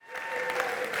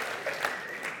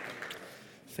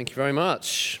Thank you very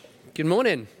much. Good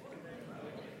morning.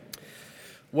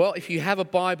 Well, if you have a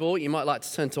Bible, you might like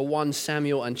to turn to 1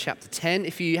 Samuel and chapter 10.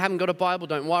 If you haven't got a Bible,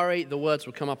 don't worry. The words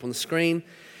will come up on the screen.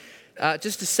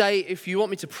 Just to say, if you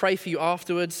want me to pray for you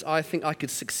afterwards, I think I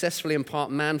could successfully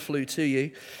impart man flu to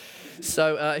you.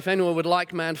 So if anyone would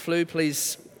like man flu,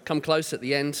 please come close at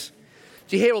the end.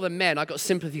 Do you hear all the men? I got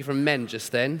sympathy from men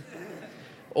just then.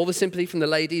 All the sympathy from the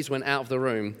ladies went out of the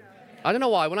room. I don't know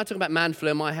why. When I talk about man flu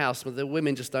in my house, the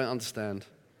women just don't understand.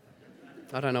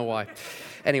 I don't know why.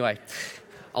 Anyway,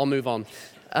 I'll move on.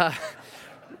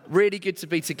 Really good to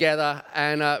be together,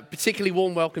 and particularly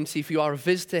warm welcome to you if you are a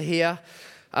visitor here.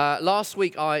 Last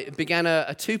week, I began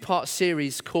a two-part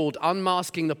series called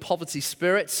Unmasking the Poverty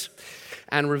Spirit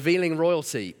and Revealing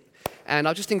Royalty. And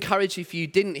I'll just encourage you, if you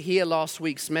didn't hear last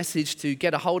week's message, to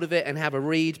get a hold of it and have a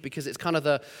read, because it's kind of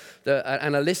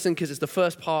and a listen, because it's the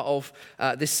first part of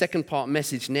this second part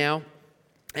message now.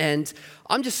 And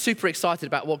I'm just super excited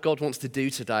about what God wants to do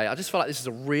today. I just feel like this is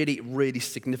a really, really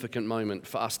significant moment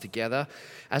for us together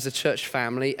as a church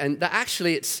family. And that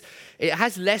actually it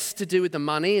has less to do with the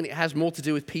money and it has more to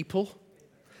do with people.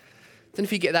 I don't know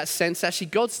if you get that sense. Actually,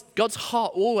 God's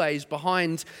heart always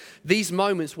behind these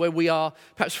moments where we are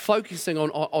perhaps focusing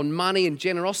on money and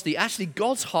generosity. Actually,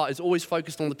 God's heart is always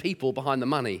focused on the people behind the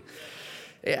money.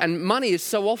 And money is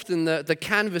so often the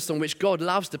canvas on which God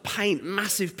loves to paint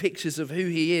massive pictures of who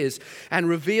he is and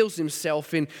reveals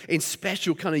himself in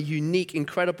special, kind of unique,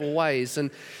 incredible ways.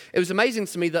 And it was amazing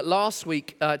to me that last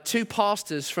week, two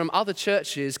pastors from other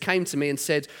churches came to me and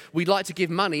said, "We'd like to give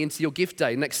money into your gift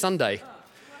day next Sunday."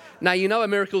 Now, you know a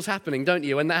miracle's happening, don't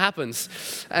you, when that happens?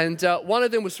 And one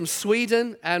of them was from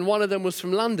Sweden and one of them was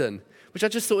from London, which I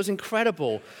just thought was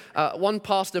incredible. One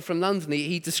pastor from London,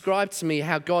 he described to me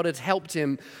how God had helped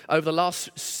him over the last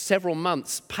several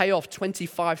months pay off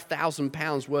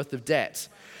 £25,000 worth of debt.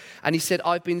 And he said,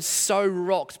 "I've been so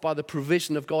rocked by the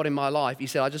provision of God in my life." He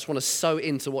said, "I just want to sow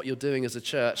into what you're doing as a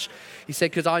church." He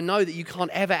said, "Because I know that you can't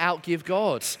ever outgive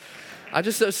God." I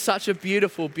just thought it was such a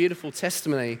beautiful, beautiful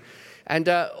testimony. And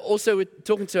also we're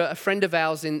talking to a friend of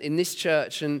ours in this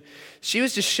church, and she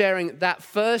was just sharing that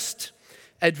first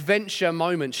adventure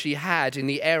moment she had in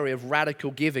the area of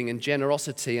radical giving and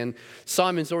generosity. And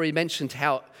Simon's already mentioned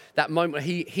how that moment where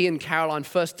he and Caroline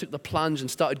first took the plunge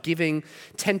and started giving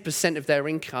 10% of their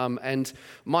income. And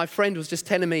my friend was just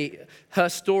telling me her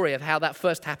story of how that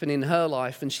first happened in her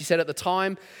life. And she said at the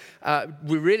time,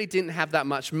 we really didn't have that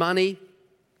much money.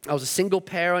 I was a single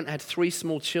parent, had 3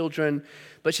 small children.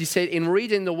 But she said, in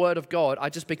reading the Word of God, I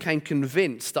just became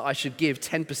convinced that I should give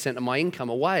 10% of my income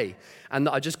away and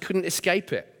that I just couldn't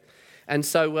escape it. And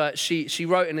so she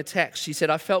wrote in a text, she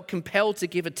said, "I felt compelled to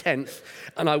give a tenth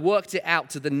and I worked it out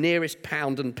to the nearest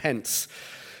pound and pence.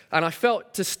 And I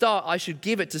felt to start I should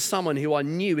give it to someone who I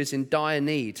knew is in dire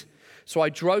need. So I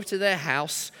drove to their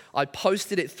house, I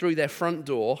posted it through their front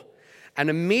door, and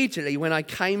immediately when I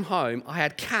came home, I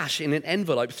had cash in an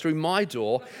envelope through my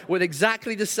door with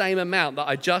exactly the same amount that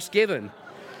I'd just given."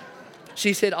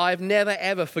 She said, "I've never,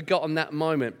 ever forgotten that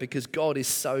moment because God is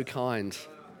so kind."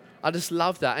 I just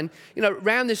love that. And, you know,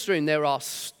 around this room, there are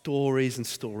stories and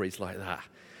stories like that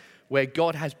where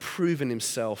God has proven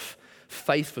himself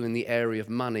faithful in the area of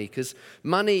money, because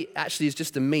money actually is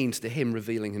just a means to him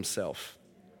revealing himself.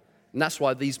 And that's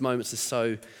why these moments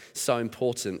are so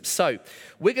important. So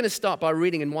we're going to start by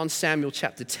reading in 1 Samuel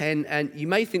chapter 10. And you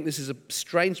may think this is a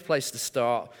strange place to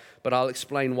start, but I'll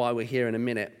explain why we're here in a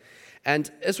minute. And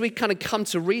as we kind of come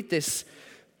to read this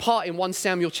part in 1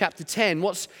 Samuel chapter 10,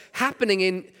 what's happening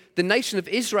in the nation of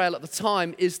Israel at the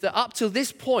time is that up till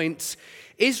this point,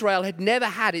 Israel had never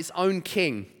had its own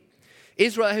king.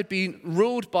 Israel had been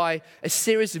ruled by a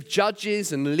series of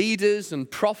judges and leaders and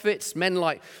prophets, men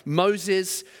like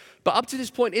Moses. But up to this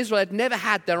point, Israel had never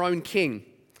had their own king,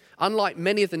 unlike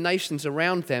many of the nations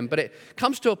around them. But it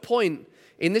comes to a point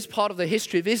in this part of the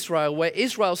history of Israel where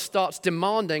Israel starts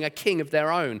demanding a king of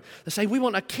their own. They say, "We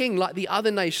want a king like the other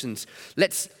nations.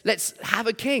 Let's have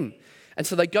a king." And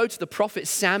so they go to the prophet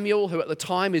Samuel, who at the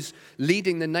time is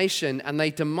leading the nation, and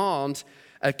they demand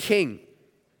a king.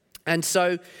 And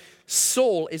so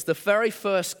Saul is the very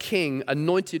first king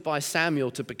anointed by Samuel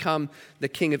to become the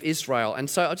king of Israel. And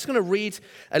so I'm just going to read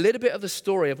a little bit of the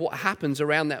story of what happens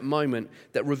around that moment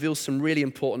that reveals some really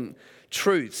important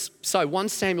truths. So 1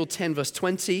 Samuel 10 verse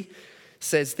 20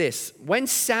 says this: "When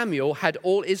Samuel had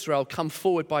all Israel come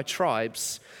forward by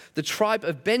tribes, the tribe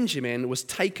of Benjamin was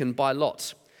taken by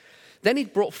lot. Then he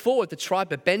brought forward the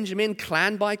tribe of Benjamin,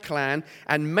 clan by clan,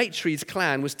 and Matri's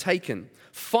clan was taken.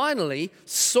 Finally,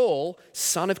 Saul,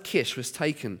 son of Kish, was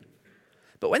taken.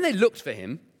 But when they looked for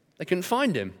him, they couldn't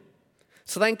find him.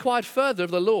 So they inquired further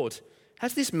of the Lord,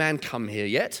 has this man come here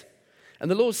yet? And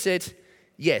the Lord said,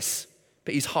 yes,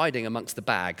 but he's hiding amongst the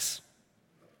bags.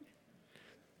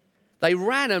 They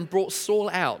ran and brought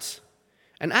Saul out.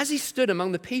 And as he stood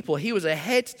among the people, he was a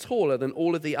head taller than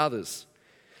all of the others.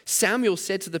 Samuel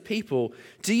said to the people,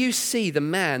 do you see the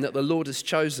man that the Lord has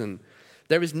chosen?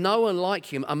 There is no one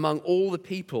like him among all the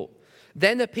people.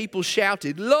 Then the people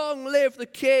shouted, long live the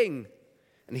king!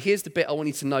 And here's the bit I want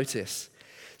you to notice.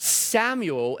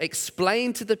 Samuel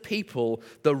explained to the people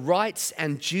the rights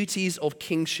and duties of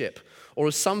kingship. Or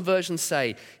as some versions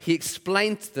say, he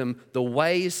explained to them the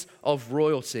ways of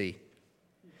royalty.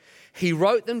 He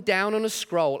wrote them down on a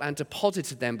scroll and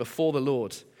deposited them before the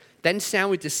Lord. Then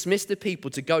Samuel dismissed the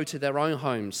people to go to their own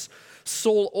homes.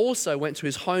 Saul also went to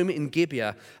his home in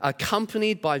Gibeah,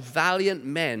 accompanied by valiant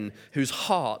men whose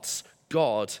hearts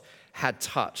God had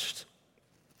touched.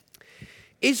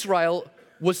 Israel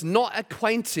was not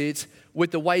acquainted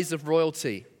with the ways of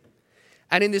royalty.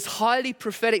 And in this highly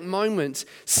prophetic moment,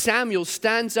 Samuel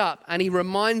stands up and he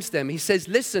reminds them. He says,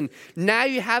 listen, now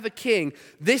you have a king.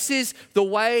 This is the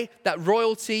way that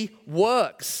royalty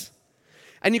works.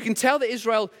 And you can tell that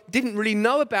Israel didn't really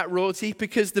know about royalty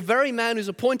because the very man who's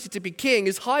appointed to be king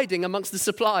is hiding amongst the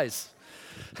supplies.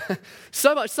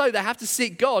 So much so they have to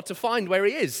seek God to find where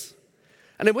he is.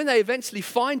 And then when they eventually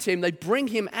find him, they bring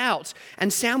him out,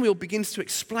 and Samuel begins to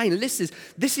explain, listen,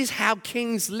 this is how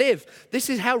kings live. This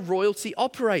is how royalty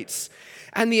operates.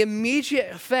 And the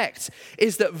immediate effect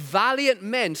is that valiant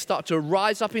men start to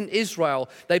rise up in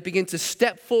Israel. They begin to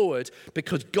step forward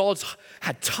because God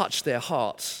had touched their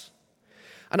hearts.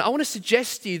 And I want to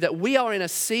suggest to you that we are in a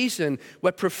season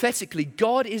where prophetically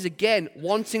God is again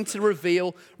wanting to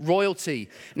reveal royalty.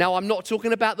 Now, I'm not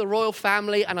talking about the royal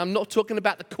family and I'm not talking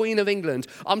about the Queen of England.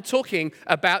 I'm talking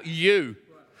about you.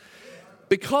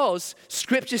 Because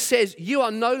Scripture says you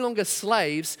are no longer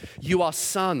slaves, you are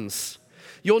sons.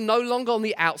 You're no longer on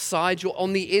the outside, you're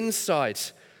on the inside.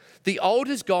 The old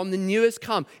is gone, the new has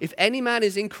come. If any man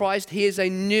is in Christ, he is a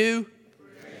new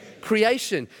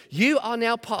creation. You are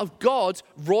now part of God's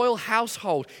royal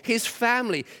household, his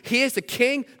family. He is the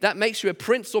king that makes you a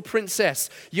prince or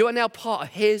princess. You are now part of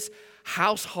his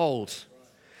household.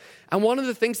 And one of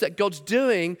the things that God's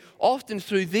doing often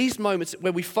through these moments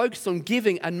where we focus on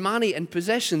giving and money and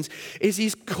possessions is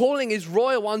he's calling his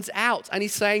royal ones out and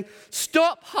he's saying,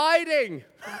 stop hiding.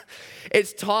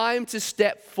 It's time to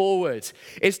step forward.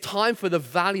 It's time for the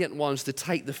valiant ones to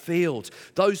take the field.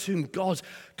 Those whom God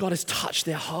has touched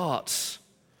their hearts.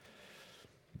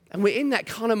 And we're in that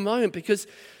kind of moment because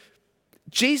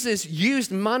Jesus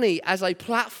used money as a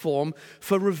platform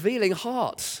for revealing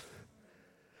hearts,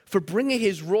 for bringing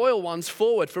his royal ones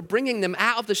forward, for bringing them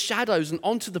out of the shadows and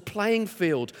onto the playing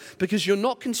field, because you're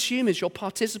not consumers, you're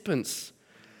participants.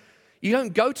 You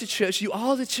don't go to church, you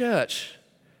are the church.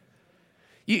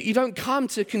 You don't come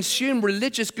to consume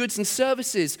religious goods and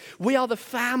services. We are the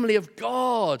family of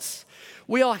God.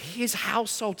 We are his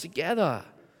household together.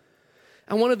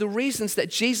 And one of the reasons that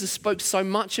Jesus spoke so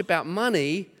much about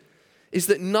money is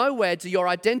that nowhere do your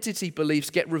identity beliefs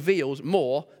get revealed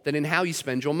more than in how you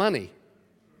spend your money.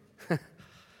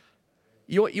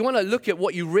 You want to look at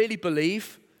what you really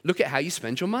believe, look at how you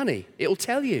spend your money. It will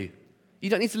tell you. You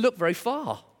don't need to look very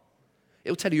far. It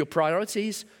will tell you your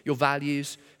priorities, your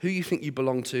values, who you think you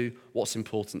belong to, what's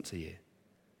important to you.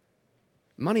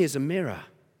 Money is a mirror.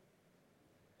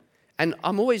 And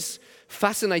I'm always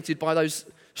fascinated by those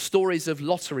stories of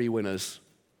lottery winners.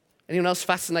 Anyone else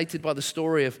fascinated by the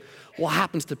story of what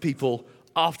happens to people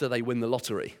after they win the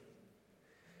lottery?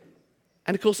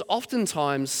 And of course,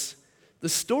 oftentimes, the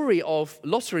story of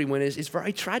lottery winners is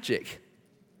very tragic.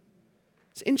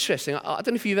 It's interesting. I don't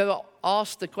know if you've ever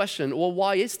asked the question, well,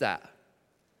 why is that?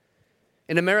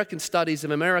 In American studies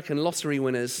of American lottery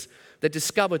winners, they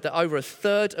discovered that over a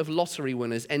third of lottery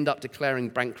winners end up declaring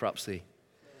bankruptcy.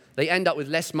 They end up with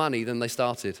less money than they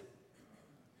started.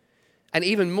 And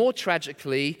even more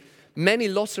tragically, many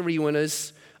lottery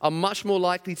winners are much more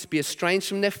likely to be estranged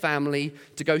from their family,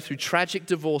 to go through tragic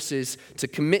divorces, to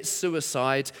commit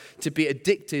suicide, to be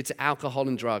addicted to alcohol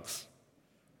and drugs.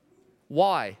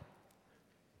 Why?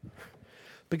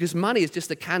 Because money is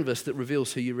just a canvas that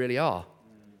reveals who you really are.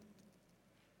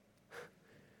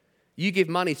 You give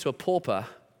money to a pauper,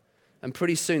 and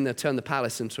pretty soon they'll turn the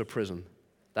palace into a prison.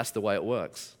 That's the way it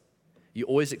works. You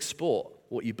always export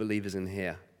what you believe is in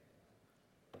here.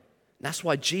 That's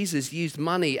why Jesus used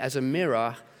money as a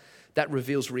mirror that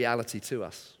reveals reality to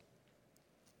us.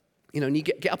 You know, and you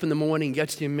get up in the morning, go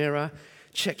to your mirror,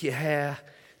 check your hair,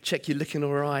 check you're looking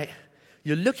all right.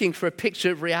 You're looking for a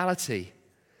picture of reality.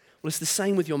 Well, it's the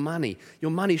same with your money.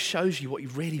 Your money shows you what you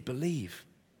really believe.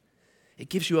 It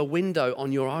gives you a window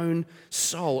on your own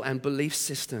soul and belief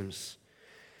systems.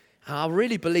 And I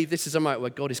really believe this is a moment where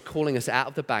God is calling us out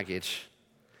of the baggage,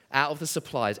 out of the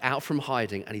supplies, out from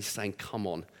hiding, and he's saying, come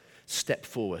on, step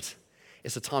forward.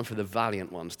 It's a time for the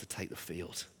valiant ones to take the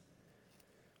field.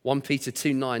 1 Peter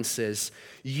 2:9 says,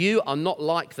 you are not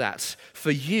like that, for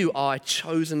you are a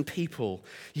chosen people.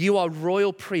 You are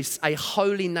royal priests, a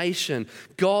holy nation,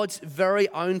 God's very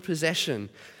own possession.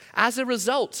 As a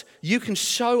result, you can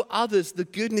show others the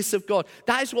goodness of God.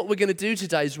 That is what we're going to do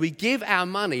today. As we give our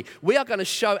money, we are going to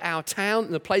show our town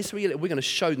and the place we live, we're going to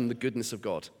show them the goodness of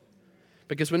God.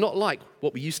 Because we're not like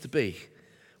what we used to be.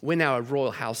 We're now a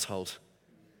royal household.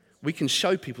 We can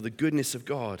show people the goodness of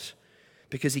God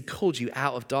because he called you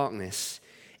out of darkness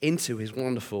into his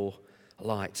wonderful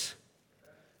light.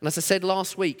 And as I said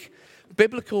last week,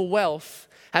 biblical wealth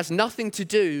has nothing to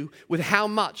do with how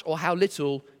much or how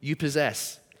little you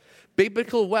possess.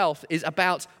 Biblical wealth is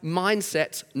about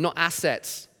mindset, not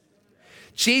assets.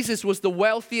 Jesus was the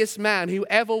wealthiest man who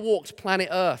ever walked planet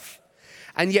Earth.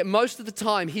 And yet most of the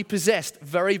time he possessed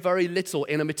very, very little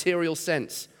in a material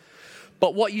sense.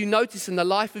 But what you notice in the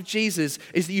life of Jesus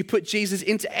is that you put Jesus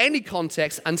into any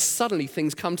context and suddenly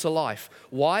things come to life.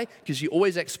 Why? Because you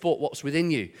always export what's within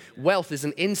you. Wealth is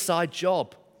an inside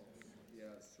job.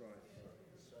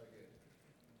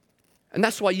 And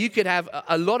that's why you could have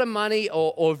a lot of money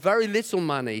or very little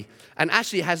money, and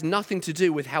actually it has nothing to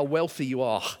do with how wealthy you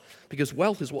are, because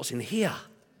wealth is what's in here.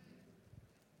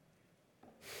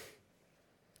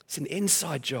 It's an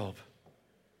inside job.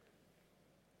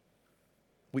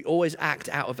 We always act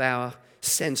out of our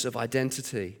sense of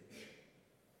identity.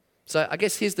 So I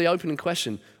guess here's the opening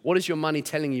question. What is your money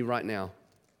telling you right now?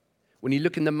 When you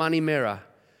look in the money mirror,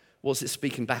 what's it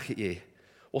speaking back at you?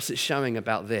 What's it showing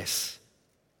about this?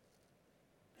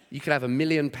 You could have £1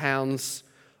 million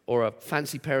or a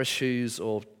fancy pair of shoes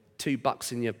or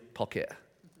 $2 in your pocket.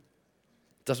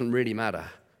 It doesn't really matter.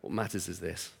 What matters is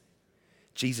this.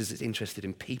 Jesus is interested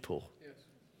in people,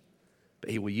 but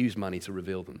he will use money to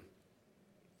reveal them.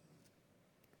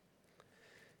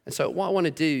 And so what I want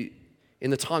to do in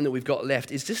the time that we've got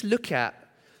left is just look at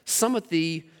some of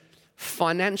the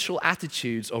financial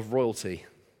attitudes of royalty.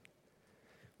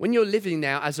 When you're living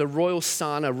now as a royal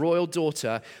son, a royal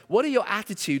daughter, what are your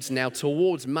attitudes now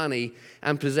towards money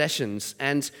and possessions?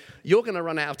 And you're going to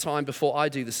run out of time before I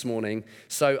do this morning,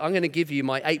 so I'm going to give you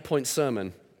my 8-point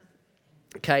sermon,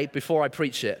 okay, before I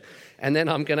preach it. And then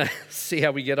I'm going to see how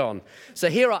we get on. So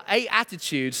here are 8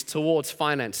 attitudes towards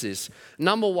finances.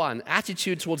 Number 1,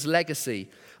 attitude towards legacy.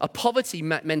 A poverty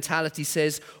mentality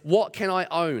says, what can I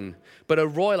own? But a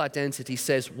royal identity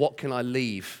says, what can I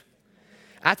leave?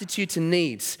 Attitude to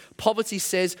needs. Poverty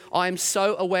says, I am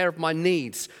so aware of my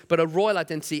needs, but a royal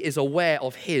identity is aware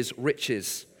of his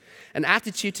riches. An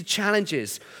attitude to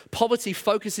challenges. Poverty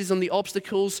focuses on the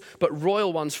obstacles, but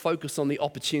royal ones focus on the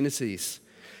opportunities.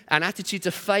 An attitude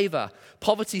to favor.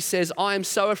 Poverty says, I am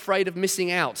so afraid of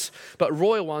missing out, but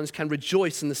royal ones can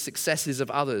rejoice in the successes of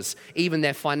others, even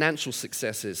their financial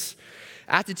successes.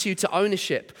 Attitude to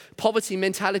ownership. Poverty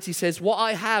mentality says, what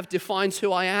I have defines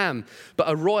who I am, but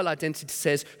a royal identity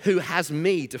says, who has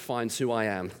me defines who I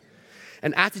am.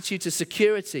 An attitude to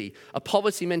security. A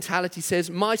poverty mentality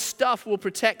says, my stuff will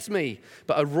protect me,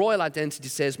 but a royal identity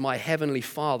says, my heavenly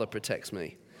Father protects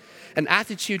me. An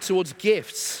attitude towards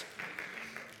gifts.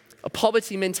 A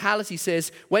poverty mentality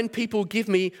says, when people give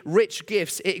me rich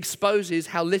gifts, it exposes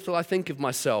how little I think of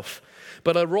myself.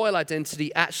 But a royal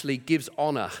identity actually gives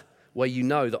honor where you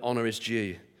know that honor is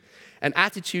due. An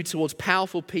attitude towards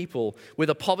powerful people. With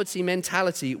a poverty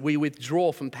mentality, we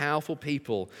withdraw from powerful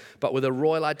people. But with a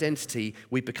royal identity,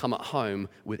 we become at home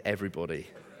with everybody.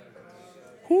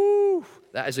 Woo!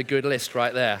 That is a good list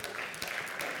right there.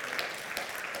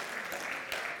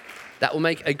 That will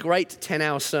make a great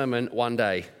 10-hour sermon one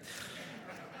day.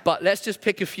 But let's just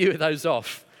pick a few of those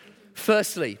off.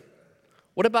 Firstly,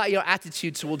 what about your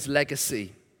attitude towards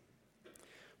legacy?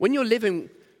 When you're living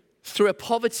through a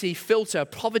poverty filter, a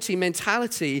poverty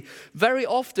mentality, very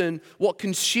often what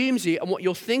consumes you and what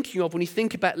you're thinking of when you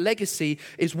think about legacy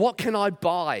is, what can I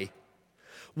buy?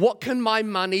 What can my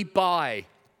money buy?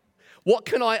 What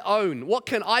can I own? What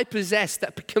can I possess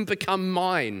that can become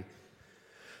mine?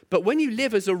 But when you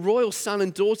live as a royal son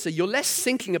and daughter, you're less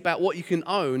thinking about what you can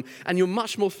own, and you're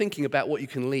much more thinking about what you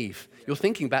can leave. You're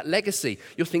thinking about legacy.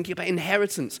 You're thinking about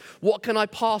inheritance. What can I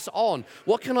pass on?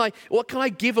 What can I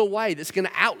give away that's going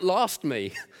to outlast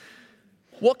me?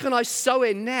 What can I sow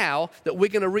in now that we're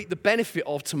going to reap the benefit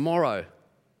of tomorrow?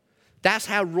 That's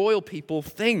how royal people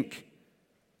think.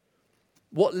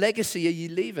 What legacy are you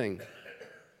leaving?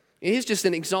 Here's just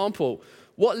an example.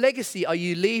 What legacy are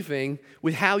you leaving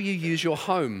with how you use your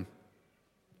home?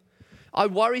 I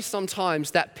worry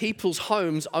sometimes that people's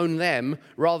homes own them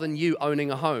rather than you owning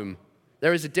a home.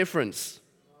 There is a difference.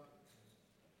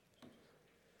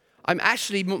 I'm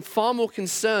actually far more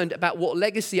concerned about what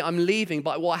legacy I'm leaving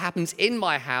by what happens in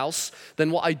my house than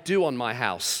what I do on my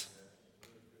house.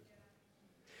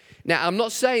 Now, I'm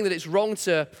not saying that it's wrong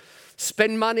to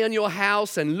spend money on your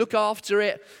house and look after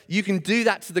it. You can do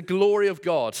that to the glory of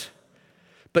God.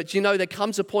 But you know, there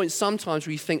comes a point sometimes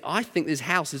where you think, I think this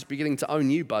house is beginning to own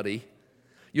you, buddy.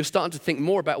 You're starting to think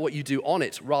more about what you do on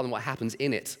it rather than what happens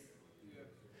in it.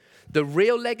 The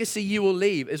real legacy you will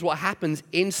leave is what happens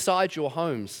inside your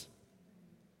homes.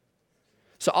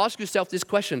 So ask yourself this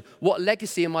question: what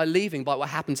legacy am I leaving by what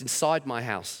happens inside my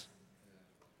house?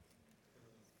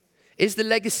 Is the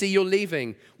legacy you're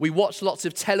leaving, we watch lots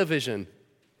of television?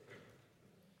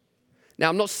 Now,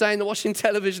 I'm not saying that watching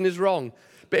television is wrong,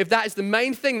 but if that is the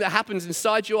main thing that happens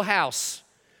inside your house,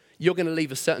 you're going to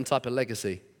leave a certain type of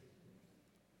legacy.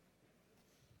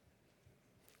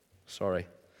 Sorry.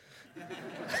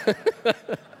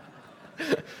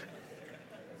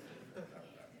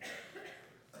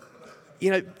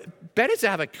 You know, better to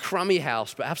have a crummy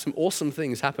house, but have some awesome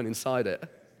things happen inside it.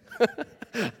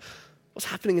 What's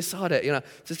happening inside it? You know,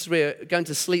 just as we were going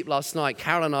to sleep last night,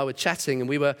 Carol and I were chatting, and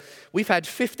we've had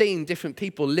 15 different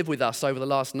people live with us over the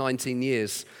last 19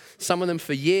 years. Some of them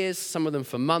for years, some of them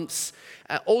for months,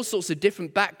 all sorts of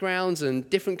different backgrounds and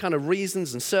different kind of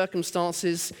reasons and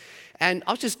circumstances. And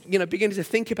I was just, beginning to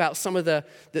think about some of the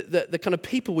kind of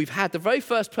people we've had. The very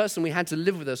first person we had to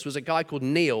live with us was a guy called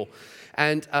Neil,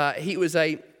 and he was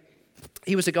a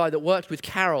guy that worked with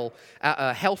Carol at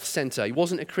a health center. He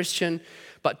wasn't a Christian,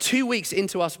 but 2 weeks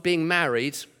into us being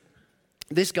married,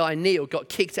 this guy Neil got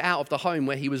kicked out of the home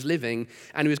where he was living,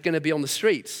 and he was going to be on the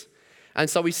streets. And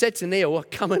so we said to Neil, well,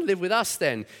 come and live with us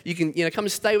then. You can, come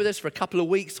and stay with us for a couple of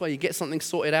weeks while you get something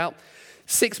sorted out.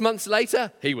 6 months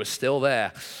later, he was still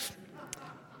there.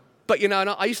 But, and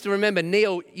I used to remember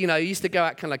Neil, he used to go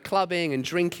out kind of clubbing and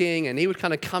drinking, and he would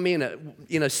kind of come in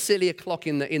at, silly o'clock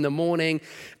in the morning,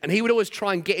 and he would always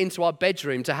try and get into our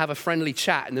bedroom to have a friendly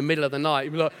chat in the middle of the night.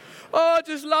 He'd be like, oh, I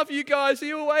just love you guys, are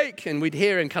you awake? And we'd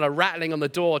hear him kind of rattling on the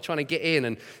door trying to get in,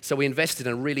 and so we invested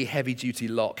in a really heavy-duty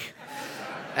lock.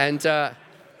 And,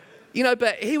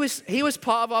 but he was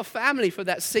part of our family for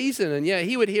that season. And,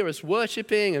 he would hear us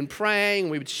worshiping and praying.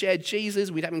 We would share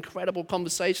Jesus. We'd have incredible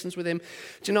conversations with him.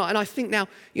 And I think now,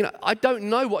 I don't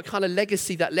know what kind of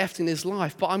legacy that left in his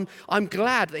life, but I'm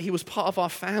glad that he was part of our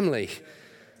family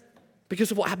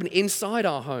because of what happened inside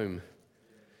our home.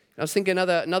 I was thinking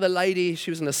another lady,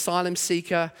 she was an asylum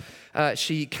seeker.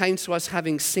 She came to us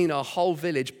having seen her whole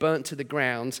village burnt to the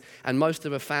ground and most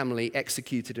of her family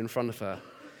executed in front of her.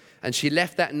 And she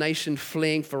left that nation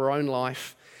fleeing for her own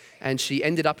life, and she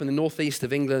ended up in the northeast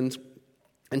of England,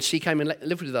 and she came and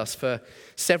lived with us for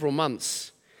several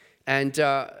months. And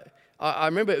I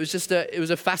remember it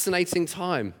was a fascinating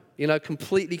time,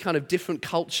 completely kind of different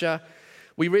culture.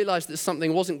 We realized that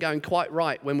something wasn't going quite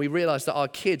right when we realized that our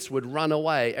kids would run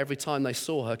away every time they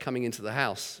saw her coming into the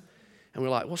house. And we're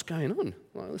like, what's going on?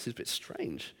 Well, this is a bit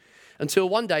strange. Until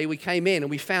one day we came in and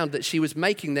we found that she was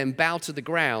making them bow to the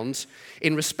ground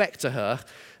in respect to her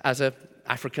as an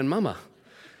African mama.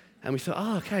 And we thought,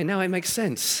 oh, okay, now it makes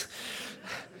sense.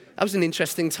 That was an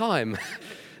interesting time.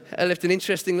 I left an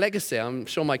interesting legacy. I'm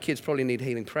sure my kids probably need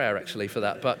healing prayer, actually, for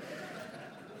that. But,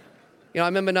 I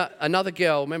remember another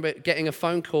girl, getting a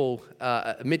phone call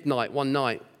at midnight one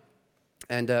night,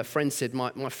 and a friend said,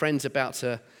 my friend's about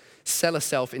to sell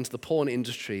herself into the porn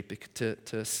industry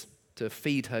to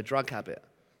feed her drug habit.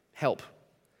 Help.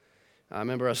 I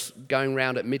remember us going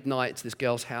around at midnight to this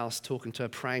girl's house, talking to her,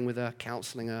 praying with her,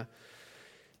 counseling her,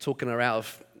 talking her out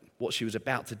of what she was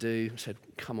about to do. Said,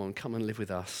 come and live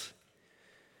with us.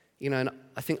 And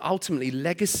I think ultimately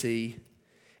legacy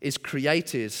is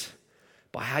created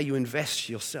by how you invest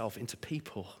yourself into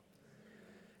people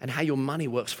and how your money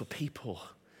works for people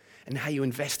and how you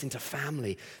invest into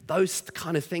family. Those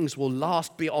kind of things will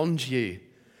last beyond you.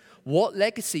 What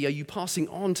legacy are you passing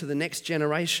on to the next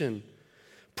generation?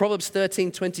 Proverbs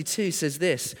 13:22 says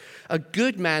this: a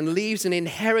good man leaves an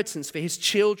inheritance for his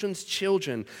children's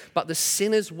children, but the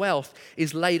sinner's wealth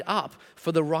is laid up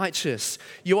for the righteous.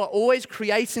 You are always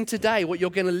creating today what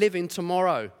you're going to live in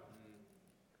tomorrow.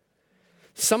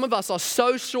 Some of us are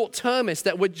so short-termist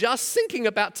that we're just thinking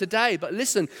about today. But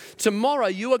listen, tomorrow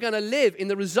you are going to live in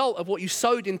the result of what you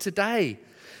sowed in today.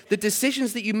 The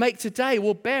decisions that you make today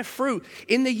will bear fruit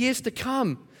in the years to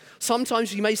come.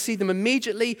 Sometimes you may see them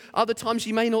immediately. Other times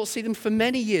you may not see them for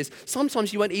many years.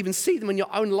 Sometimes you won't even see them in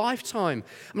your own lifetime.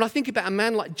 I mean, I think about a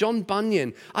man like John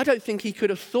Bunyan. I don't think he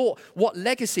could have thought what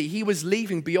legacy he was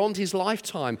leaving beyond his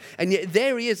lifetime. And yet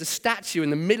there he is, a statue in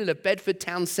the middle of Bedford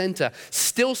Town Centre,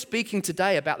 still speaking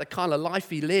today about the kind of life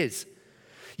he lives.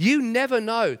 You never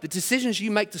know. The decisions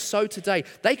you make to sow today,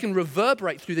 they can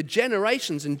reverberate through the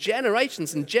generations and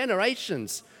generations and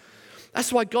generations.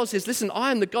 That's why God says, listen,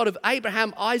 I am the God of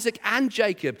Abraham, Isaac, and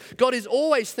Jacob. God is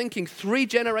always thinking 3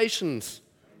 generations.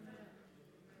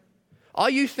 Are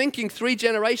you thinking 3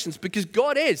 generations? Because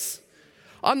God is.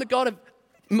 I'm the God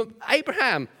of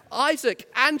Abraham, Isaac,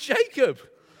 and Jacob.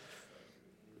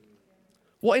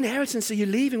 What inheritance are you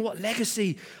leaving? What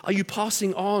legacy are you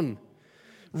passing on?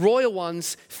 Royal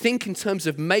ones think in terms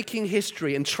of making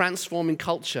history and transforming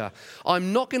culture.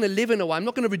 I'm not going to live in a way, I'm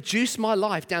not going to reduce my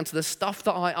life down to the stuff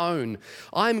that I own.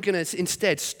 I'm going to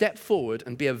instead step forward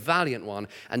and be a valiant one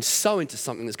and sow into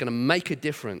something that's going to make a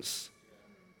difference.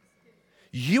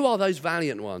 You are those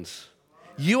valiant ones.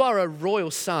 You are a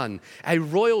royal son, a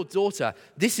royal daughter.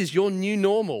 This is your new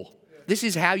normal. This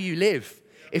is how you live.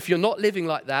 If you're not living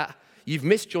like that, you've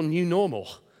missed your new normal.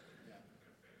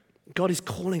 God is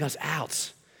calling us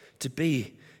out to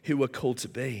be who we're called to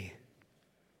be.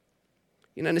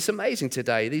 You know, and it's amazing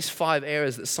today, these 5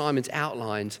 areas that Simon's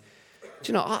outlined.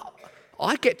 Do you know,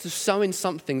 I get to sow in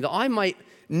something that I might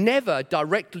never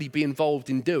directly be involved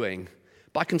in doing,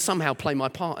 but I can somehow play my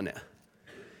part in it.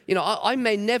 You know, I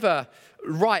may never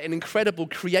write an incredible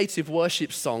creative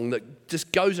worship song that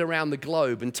just goes around the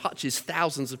globe and touches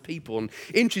thousands of people and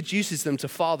introduces them to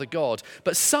Father God,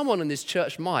 but someone in this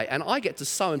church might, and I get to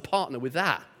sow and partner with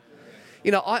that.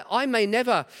 You know, I may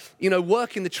never,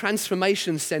 work in the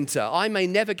transformation center. I may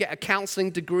never get a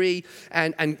counseling degree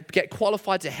and get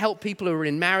qualified to help people who are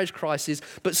in marriage crisis,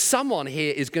 but someone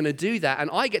here is going to do that,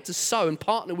 and I get to sow and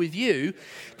partner with you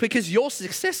because your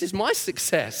success is my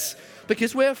success,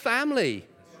 because we're a family.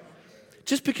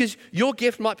 Just because your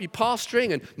gift might be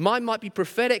pastoring and mine might be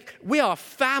prophetic, we are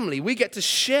family. We get to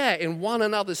share in one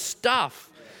another's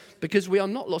stuff because we are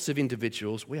not lots of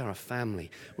individuals. We are a family.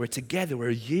 We're together. We're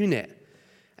a unit.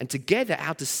 And together,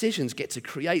 our decisions get to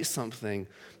create something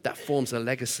that forms a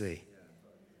legacy.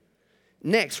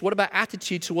 Next, what about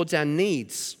attitude towards our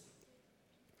needs?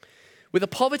 With a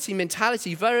poverty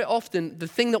mentality, very often the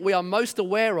thing that we are most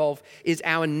aware of is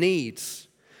our needs.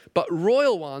 But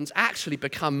royal ones actually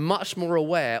become much more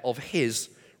aware of his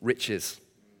riches.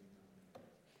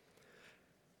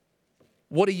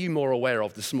 What are you more aware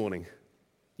of this morning?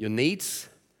 Your needs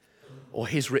or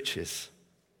his riches?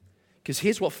 Because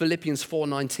here's what Philippians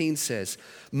 4:19 says.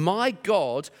 My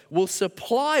God will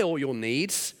supply all your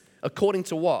needs according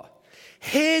to what?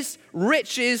 His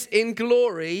riches in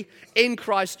glory in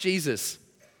Christ Jesus.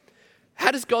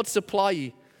 How does God supply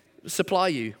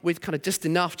you with kind of just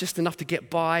enough to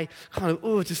get by, kind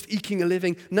of, just eking a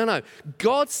living? No.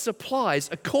 God supplies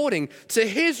according to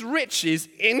his riches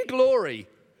in glory.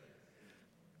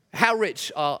 How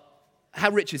rich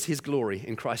is his glory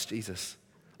in Christ Jesus?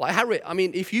 Like how rich? I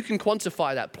mean, if you can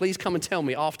quantify that, please come and tell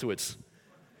me afterwards.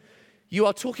 You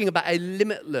are talking about a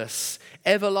limitless,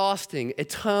 everlasting,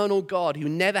 eternal God who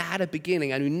never had a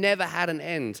beginning and who never had an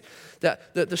end.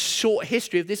 That the short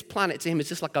history of this planet to him is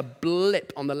just like a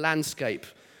blip on the landscape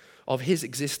of his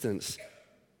existence.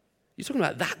 You're talking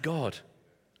about that God.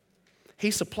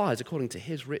 He supplies according to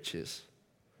his riches,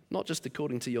 not just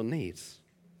according to your needs.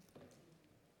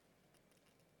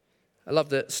 I love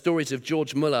the stories of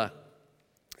George Muller,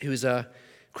 who was a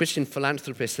Christian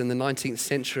philanthropist in the 19th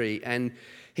century, and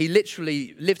he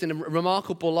literally lived in a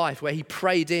remarkable life where he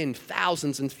prayed in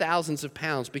thousands and thousands of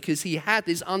pounds because he had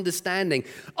this understanding.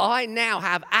 I now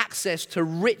have access to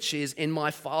riches in my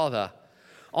Father.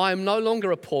 I am no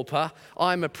longer a pauper,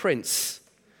 I'm a prince.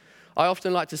 I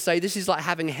often like to say this is like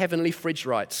having heavenly fridge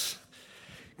rights.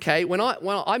 Okay, when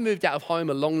I moved out of home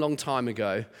a long, long time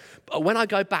ago, but when I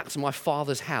go back to my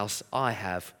Father's house, I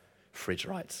have fridge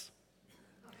rights.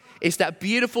 It's that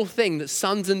beautiful thing that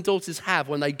sons and daughters have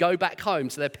when they go back home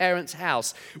to their parents'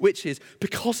 house, which is,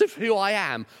 because of who I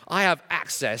am, I have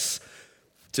access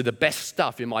to the best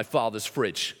stuff in my Father's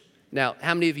fridge. Now,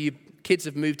 how many of you kids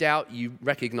have moved out? You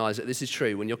recognize that this is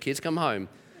true. When your kids come home,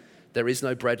 there is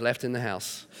no bread left in the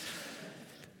house.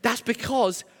 That's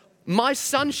because my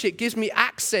sonship gives me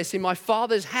access in my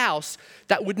Father's house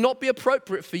that would not be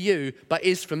appropriate for you, but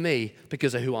is for me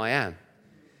because of who I am.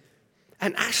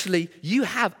 And actually, you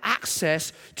have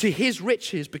access to his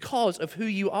riches because of who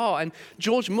you are. And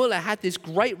George Muller had this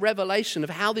great revelation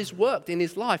of how this worked in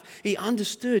his life. He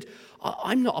understood,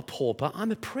 I'm not a pauper,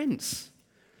 I'm a prince.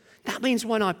 That means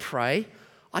when I pray,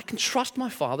 I can trust my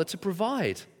Father to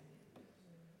provide.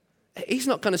 He's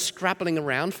not kind of scrabbling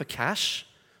around for cash.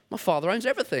 My Father owns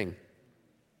everything.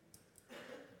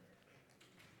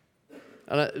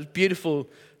 And a beautiful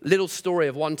little story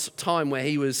of one time where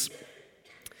he was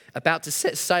about to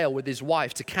set sail with his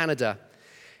wife to Canada.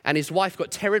 And his wife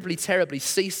got terribly, terribly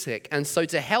seasick. And so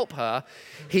to help her,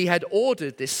 he had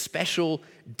ordered this special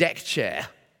deck chair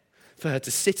for her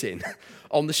to sit in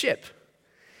on the ship.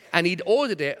 And he'd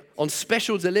ordered it on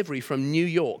special delivery from New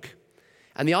York.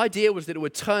 And the idea was that it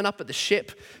would turn up at the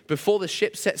ship before the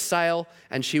ship set sail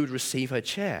and she would receive her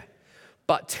chair.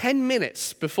 But 10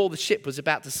 minutes before the ship was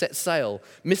about to set sail,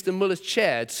 Mr. Muller's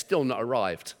chair had still not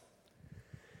arrived.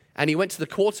 And he went to the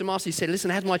quartermaster. He said,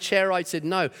 listen, has my chair arrived? He said,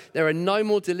 no, there are no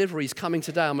more deliveries coming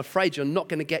today. I'm afraid you're not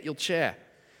going to get your chair.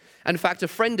 And in fact, a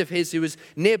friend of his who was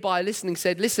nearby listening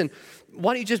said, listen,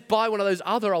 why don't you just buy one of those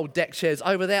other old deck chairs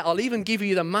over there? I'll even give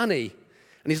you the money.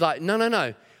 And he's like,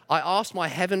 no. I asked my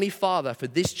heavenly Father for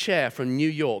this chair from New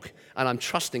York, and I'm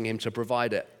trusting him to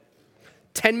provide it.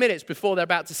 10 minutes before they're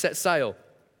about to set sail.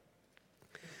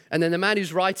 And then the man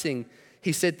who's writing,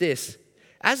 he said this,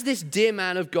 as this dear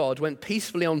man of God went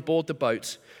peacefully on board the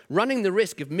boat, running the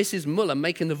risk of Mrs. Muller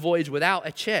making the voyage without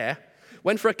a chair,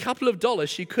 when for a couple of dollars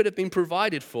she could have been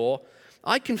provided for,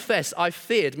 I confess I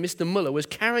feared Mr. Muller was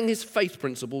carrying his faith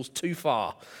principles too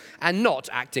far and not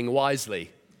acting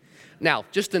wisely. Now,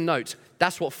 just a note,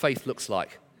 that's what faith looks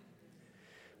like.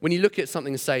 When you look at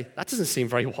something and say, that doesn't seem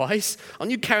very wise,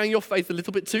 aren't you carrying your faith a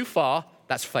little bit too far?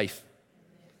 That's faith.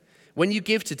 When you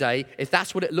give today, if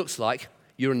that's what it looks like,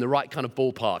 you're in the right kind of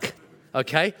ballpark,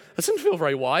 okay? That doesn't feel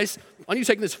very wise. Aren't you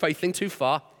taking this faith thing too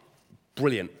far?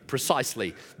 Brilliant,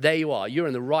 precisely. There you are. You're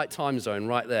in the right time zone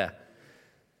right there.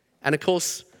 And of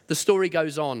course, the story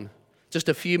goes on. Just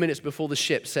a few minutes before the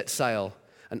ship sets sail,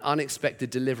 an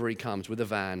unexpected delivery comes with a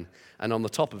van, and on the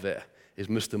top of it is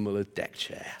Mr. Muller's deck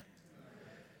chair.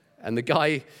 And the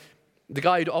guy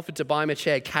who'd offered to buy him a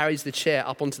chair carries the chair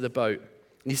up onto the boat.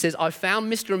 And he says, I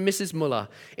found Mr. and Mrs. Muller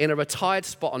in a retired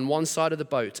spot on one side of the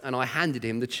boat, and I handed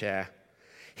him the chair.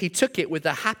 He took it with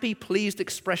the happy, pleased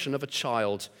expression of a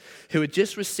child who had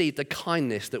just received a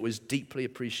kindness that was deeply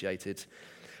appreciated.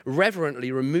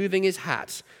 Reverently removing his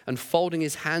hat and folding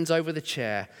his hands over the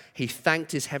chair, he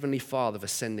thanked his heavenly Father for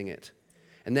sending it.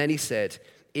 And then he said,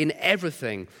 in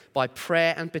everything, by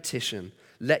prayer and petition,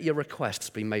 let your requests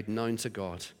be made known to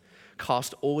God.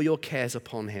 Cast all your cares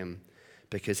upon him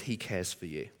because he cares for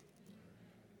you.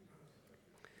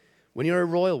 When you're a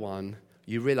royal one,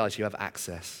 you realize you have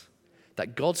access.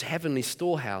 That God's heavenly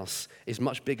storehouse is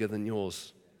much bigger than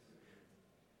yours.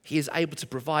 He is able to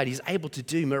provide. He's able to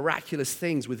do miraculous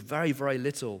things with very, very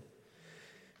little.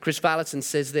 Chris Valentin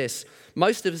says this,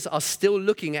 most of us are still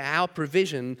looking at our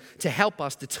provision to help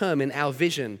us determine our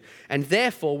vision, and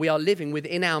therefore we are living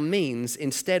within our means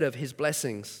instead of his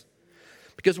blessings.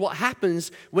 Because what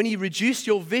happens when you reduce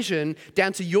your vision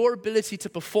down to your ability to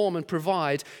perform and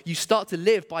provide, you start to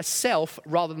live by self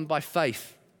rather than by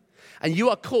faith. And you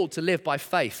are called to live by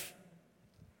faith.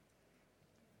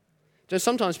 So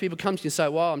sometimes people come to you and say,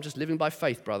 well, I'm just living by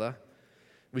faith, brother,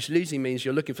 which usually means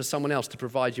you're looking for someone else to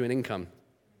provide you an income.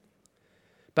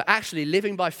 But actually,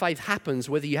 living by faith happens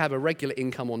whether you have a regular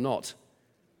income or not.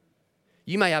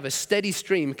 You may have a steady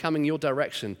stream coming your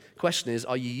direction. The question is,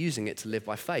 are you using it to live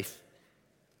by faith?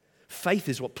 Faith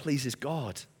is what pleases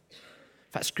God.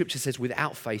 In fact, Scripture says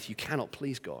without faith, you cannot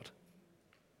please God.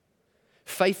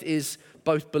 Faith is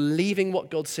both believing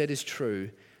what God said is true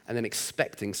and then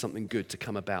expecting something good to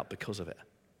come about because of it.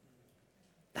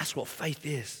 That's what faith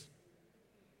is.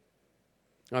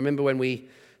 I remember when we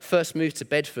first moved to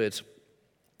Bedford,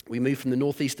 we moved from the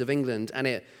northeast of England, and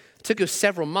it took us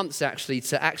several months actually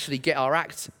to get our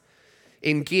act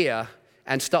in gear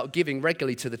and start giving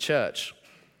regularly to the church.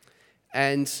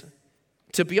 And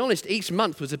to be honest, each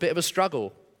month was a bit of a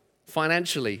struggle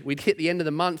financially. We'd hit the end of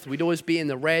the month, we'd always be in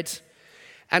the red.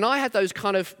 And I had those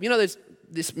kind of,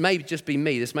 this may just be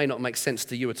me, this may not make sense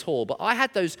to you at all, but I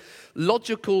had those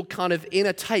logical kind of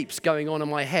inner tapes going on in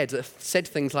my head that said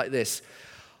things like this.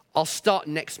 I'll start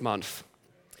next month.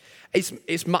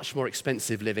 It's much more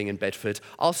expensive living in Bedford.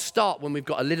 I'll start when we've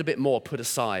got a little bit more put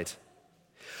aside.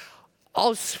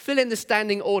 I'll fill in the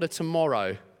standing order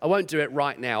tomorrow. I won't do it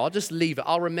right now. I'll just leave it.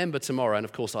 I'll remember tomorrow. And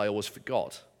of course, I always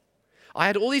forgot. I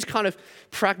had all these kind of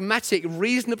pragmatic,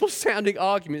 reasonable sounding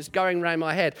arguments going around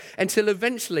my head until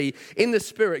eventually, in the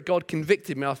Spirit, God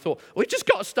convicted me. I thought, we've just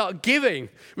got to start giving.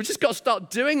 We've just got to start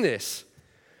doing this.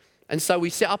 And so we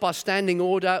set up our standing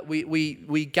order.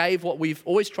 We gave what we've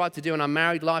always tried to do in our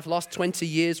married life. Last 20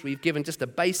 years, we've given just a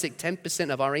basic 10%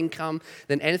 of our income.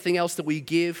 Then anything else that we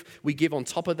give on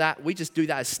top of that. We just do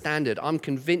that as standard. I'm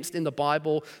convinced in the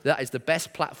Bible that is the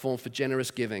best platform for generous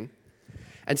giving.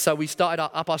 And so we started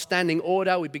up our standing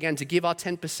order. We began to give our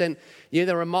 10%.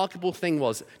 The remarkable thing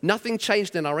was nothing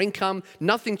changed in our income,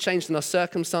 nothing changed in our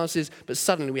circumstances, but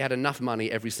suddenly we had enough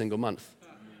money every single month.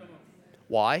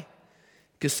 Why?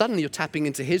 Because suddenly you're tapping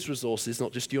into his resources,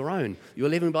 not just your own. You're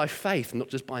living by faith, not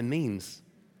just by means.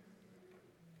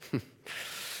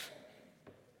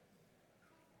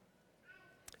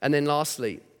 And then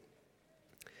lastly,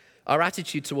 our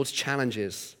attitude towards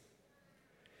challenges.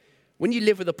 When you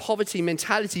live with a poverty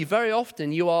mentality, very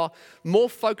often you are more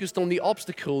focused on the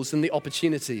obstacles than the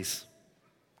opportunities.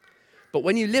 But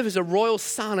when you live as a royal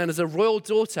son and as a royal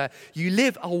daughter, you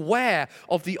live aware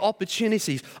of the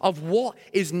opportunities of what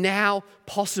is now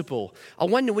possible. I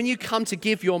wonder, when you come to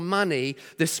give your money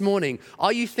this morning,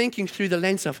 are you thinking through the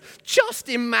lens of just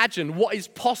imagine what is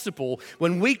possible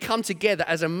when we come together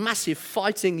as a massive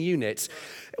fighting unit?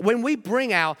 When we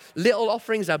bring our little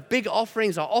offerings, our big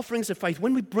offerings, our offerings of faith,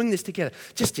 when we bring this together,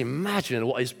 just imagine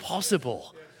what is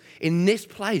possible. In this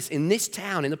place, in this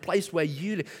town, in the place where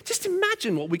you live. Just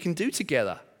imagine what we can do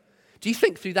together. Do you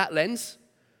think through that lens?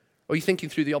 Or are you thinking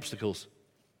through the obstacles?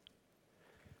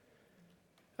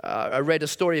 I read a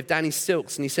story of Danny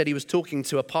Silks, and he said he was talking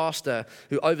to a pastor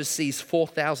who oversees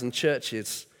 4,000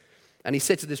 churches. And he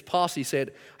said to this pastor, he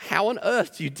said, how on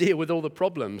earth do you deal with all the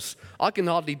problems? I can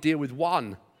hardly deal with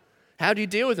one. How do you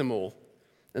deal with them all?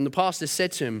 And the pastor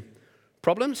said to him,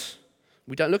 problems?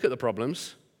 We don't look at the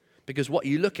problems. Because what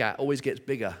you look at always gets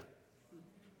bigger.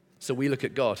 So we look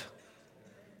at God.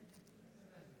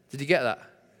 Did you get that?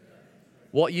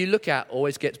 What you look at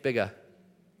always gets bigger.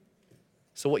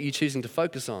 So what are you choosing to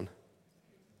focus on?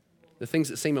 The things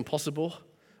that seem impossible,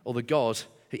 or the God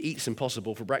who eats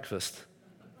impossible for breakfast?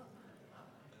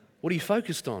 What are you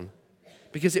focused on?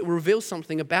 Because it will reveal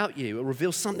something about you. It will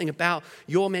reveal something about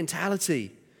your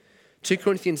mentality. 2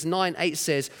 Corinthians 9:8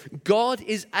 says, God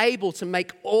is able to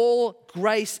make all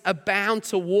grace abound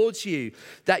towards you,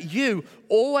 that you,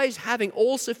 always having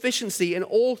all sufficiency in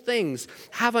all things,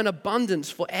 have an abundance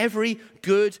for every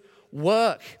good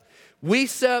work. We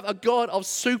serve a God of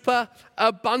super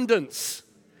abundance.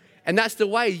 And that's the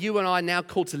way you and I are now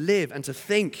called to live and to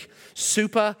think.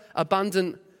 Super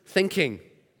abundant thinking.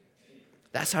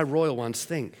 That's how royal ones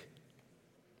think.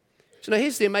 So now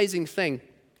here's the amazing thing.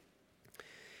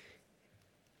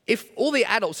 If all the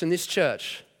adults in this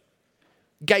church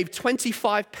gave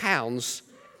 £25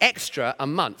 extra a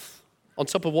month on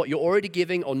top of what you're already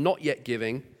giving or not yet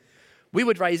giving, we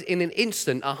would raise in an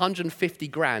instant 150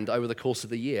 grand over the course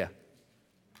of the year.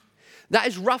 That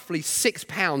is roughly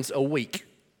 £6 a week,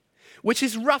 which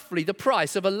is roughly the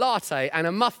price of a latte and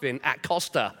a muffin at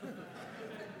Costa.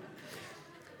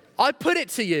 I put it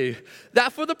to you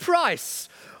that for the price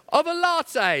of a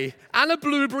latte and a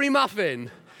blueberry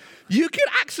muffin, you can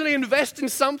actually invest in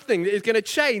something that is going to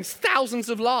change thousands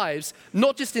of lives,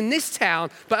 not just in this town,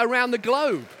 but around the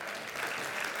globe.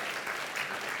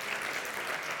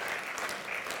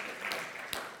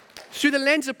 Through the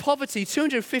lens of poverty,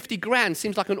 250 grand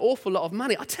seems like an awful lot of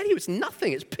money. I tell you, it's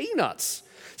nothing. It's peanuts.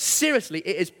 Seriously,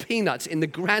 it is peanuts in the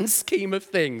grand scheme of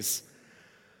things.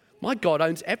 My God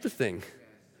owns everything.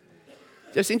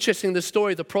 It's interesting, the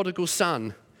story of the prodigal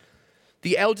son.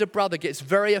 The elder brother gets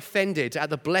very offended at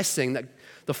the blessing that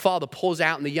the father pours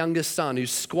out on the younger son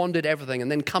who's squandered everything and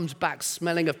then comes back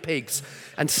smelling of pigs,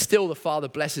 and still the father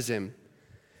blesses him.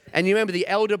 And you remember the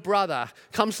elder brother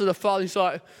comes to the father and he's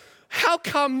like, how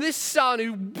come this son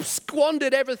who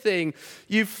squandered everything,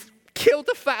 you've killed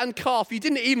the fattened calf, you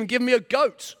didn't even give me a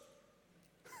goat?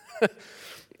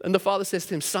 And the father says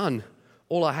to him, son,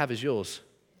 all I have is yours.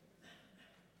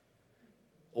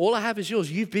 All I have is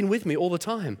yours. You've been with me all the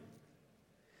time.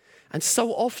 And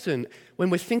so often, when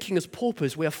we're thinking as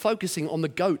paupers, we are focusing on the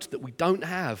goat that we don't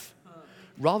have,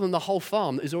 rather than the whole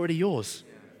farm that is already yours.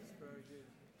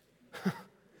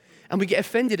 And we get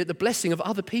offended at the blessing of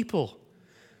other people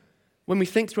when we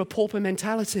think through a pauper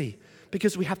mentality,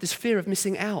 because we have this fear of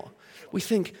missing out. We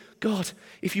think, God,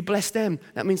 if you bless them,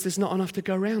 that means there's not enough to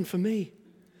go around for me.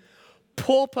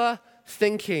 Pauper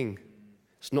thinking.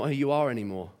 It's not who you are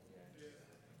anymore.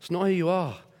 It's not who you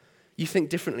are. You think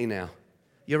differently now.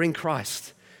 You're in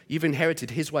Christ. You've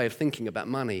inherited his way of thinking about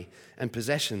money and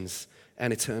possessions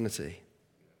and eternity.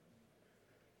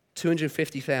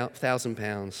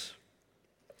 £250,000.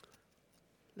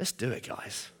 Let's do it,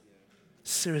 guys.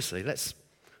 Seriously, let's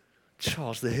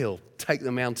charge the hill, take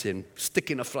the mountain, stick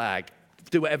in a flag,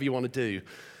 do whatever you want to do.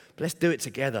 But let's do it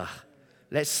together.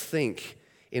 Let's think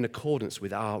in accordance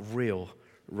with our real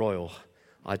royal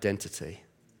identity.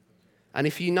 And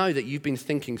if you know that you've been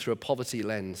thinking through a poverty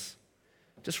lens,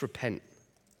 just repent.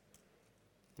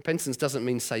 Repentance doesn't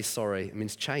mean say sorry, it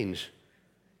means change.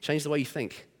 Change the way you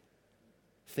think.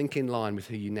 Think in line with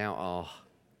who you now are.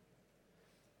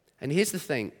 And here's the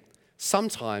thing,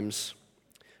 sometimes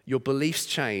your beliefs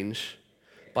change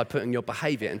by putting your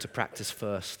behavior into practice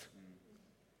first.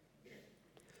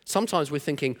 Sometimes we're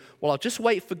thinking, well, I'll just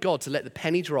wait for God to let the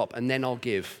penny drop and then I'll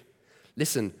give.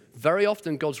 Listen, very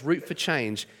often God's route for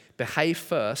change, behave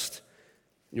first,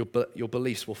 your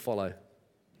beliefs will follow.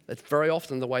 That's very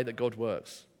often the way that God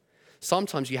works.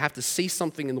 Sometimes you have to see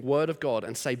something in the Word of God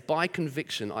and say, by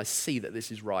conviction, I see that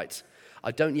this is right.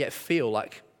 I don't yet feel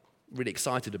like really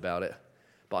excited about it,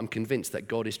 but I'm convinced that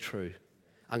God is true.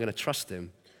 I'm going to trust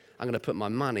Him. I'm going to put my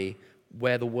money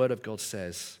where the Word of God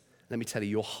says. Let me tell you,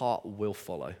 your heart will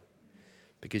follow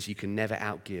because you can never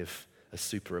outgive a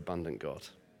superabundant God.